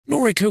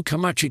Noriko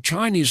Kamachi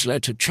Chinese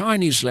letter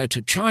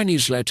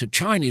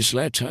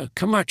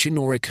Kamachi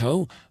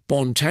Noriko,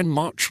 born 10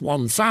 March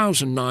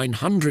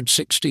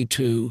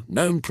 1962,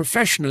 known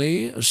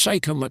professionally as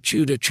Seiko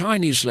Matsuda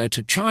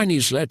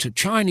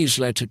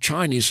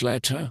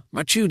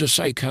Matsuda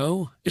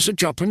Seiko, is a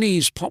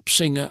Japanese pop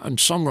singer and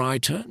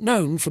songwriter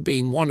known for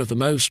being one of the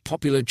most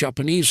popular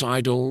Japanese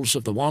idols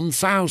of the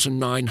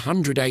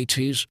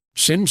 1980s.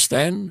 Since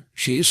then,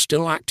 she is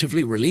still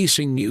actively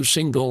releasing new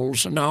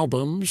singles and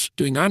albums,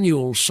 doing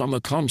annual summer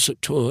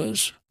concert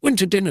tours,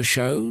 winter dinner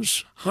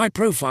shows,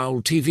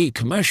 high-profile TV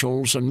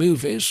commercials and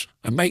movies,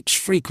 and makes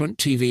frequent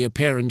TV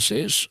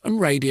appearances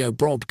and radio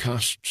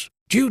broadcasts.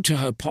 Due to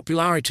her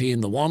popularity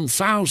in the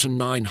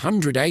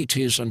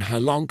 1980s and her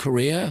long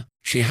career,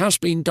 she has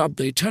been dubbed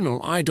the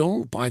Eternal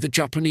Idol by the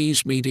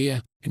Japanese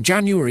media. In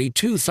January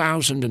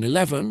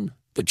 2011,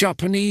 the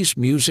Japanese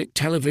music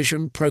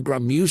television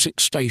program Music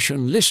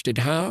Station listed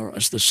her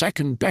as the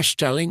second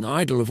best-selling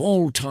idol of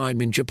all time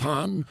in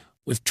Japan,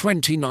 with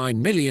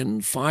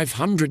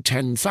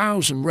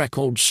 29,510,000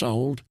 records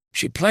sold.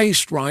 She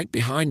placed right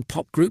behind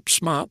pop group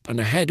SMAP and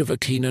ahead of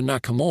Akina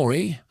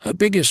Nakamori, her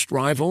biggest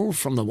rival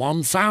from the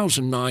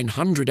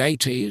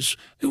 1980s,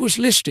 who was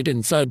listed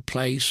in third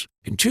place.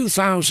 In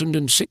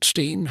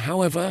 2016,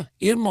 however,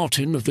 Ian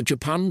Martin of the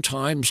Japan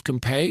Times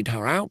compared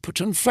her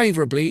output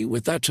unfavorably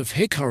with that of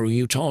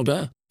Hikaru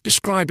Utada,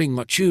 describing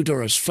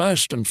Matsuda as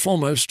first and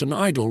foremost an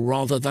idol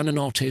rather than an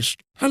artist.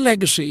 Her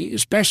legacy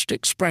is best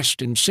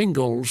expressed in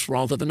singles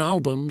rather than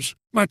albums.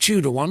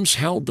 Matsuda once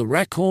held the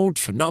record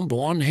for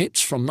 #1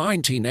 hits from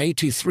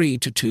 1983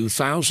 to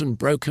 2000,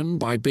 broken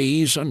by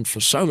Bees, and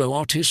for solo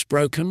artists,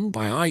 broken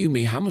by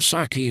Ayumi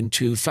Hamasaki in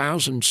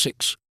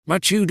 2006.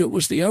 Matsuda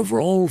was the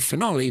overall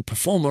finale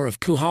performer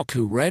of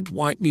Kohaku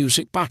Red-White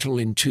Music Battle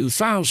in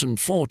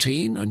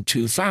 2014 and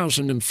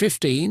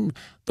 2015,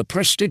 the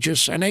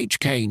prestigious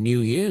NHK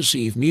New Year's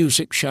Eve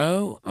music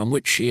show, on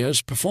which she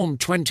has performed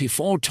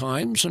 24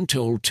 times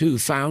until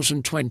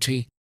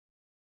 2020.